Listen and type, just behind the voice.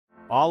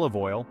Olive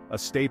oil, a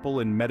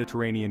staple in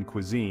Mediterranean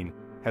cuisine,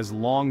 has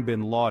long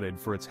been lauded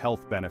for its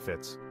health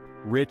benefits.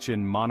 Rich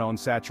in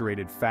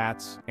monounsaturated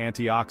fats,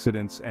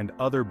 antioxidants, and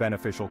other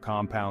beneficial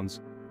compounds,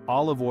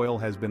 olive oil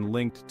has been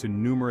linked to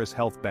numerous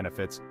health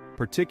benefits,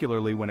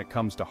 particularly when it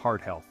comes to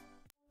heart health.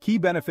 Key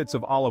benefits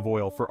of olive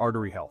oil for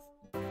artery health.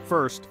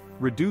 First,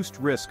 reduced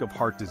risk of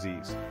heart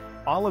disease.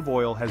 Olive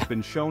oil has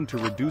been shown to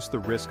reduce the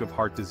risk of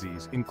heart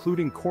disease,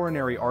 including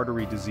coronary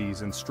artery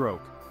disease and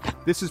stroke.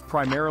 This is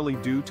primarily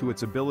due to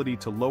its ability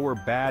to lower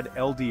bad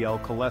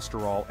LDL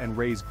cholesterol and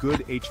raise good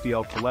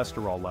HDL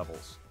cholesterol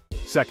levels.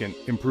 Second,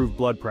 improved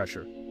blood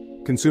pressure.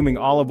 Consuming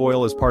olive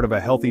oil as part of a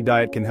healthy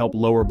diet can help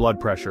lower blood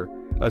pressure,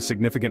 a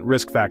significant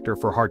risk factor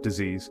for heart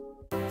disease.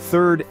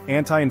 Third,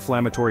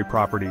 anti-inflammatory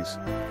properties.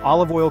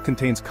 Olive oil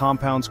contains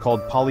compounds called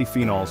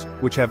polyphenols,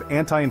 which have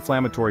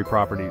anti-inflammatory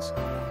properties.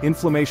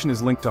 Inflammation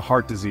is linked to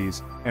heart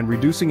disease, and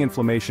reducing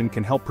inflammation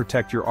can help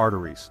protect your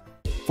arteries.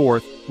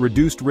 Fourth,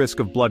 reduced risk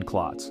of blood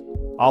clots.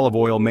 Olive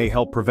oil may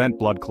help prevent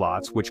blood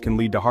clots, which can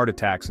lead to heart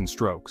attacks and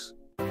strokes.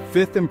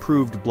 Fifth,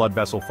 improved blood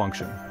vessel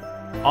function.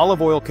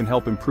 Olive oil can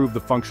help improve the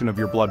function of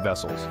your blood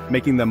vessels,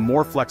 making them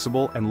more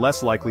flexible and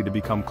less likely to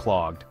become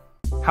clogged.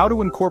 How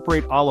to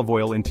incorporate olive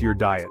oil into your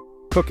diet?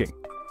 Cooking.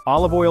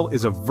 Olive oil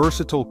is a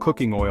versatile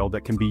cooking oil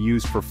that can be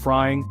used for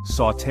frying,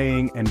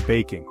 sautéing, and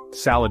baking.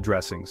 Salad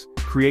dressings.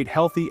 Create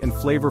healthy and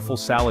flavorful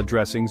salad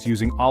dressings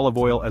using olive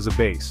oil as a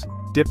base.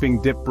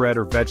 Dipping dip bread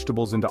or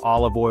vegetables into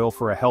olive oil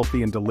for a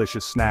healthy and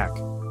delicious snack.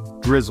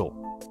 Drizzle.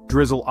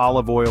 Drizzle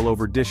olive oil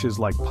over dishes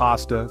like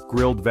pasta,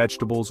 grilled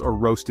vegetables, or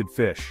roasted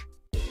fish.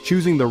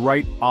 Choosing the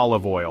right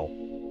olive oil.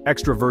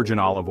 Extra virgin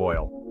olive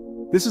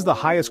oil. This is the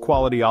highest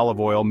quality olive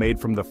oil made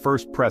from the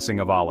first pressing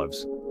of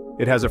olives.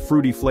 It has a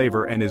fruity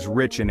flavor and is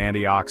rich in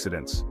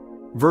antioxidants.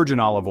 Virgin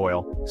olive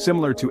oil,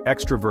 similar to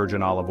extra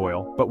virgin olive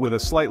oil, but with a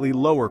slightly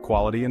lower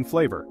quality and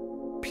flavor.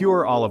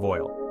 Pure olive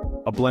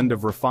oil, a blend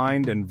of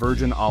refined and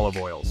virgin olive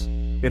oils.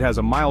 It has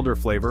a milder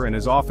flavor and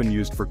is often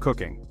used for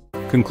cooking.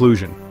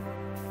 Conclusion.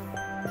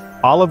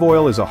 Olive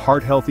oil is a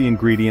heart-healthy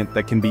ingredient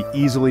that can be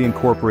easily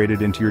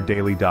incorporated into your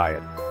daily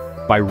diet.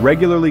 By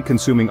regularly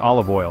consuming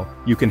olive oil,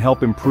 you can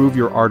help improve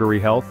your artery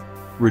health,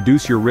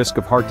 reduce your risk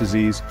of heart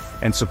disease,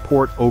 and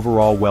support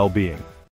overall well-being.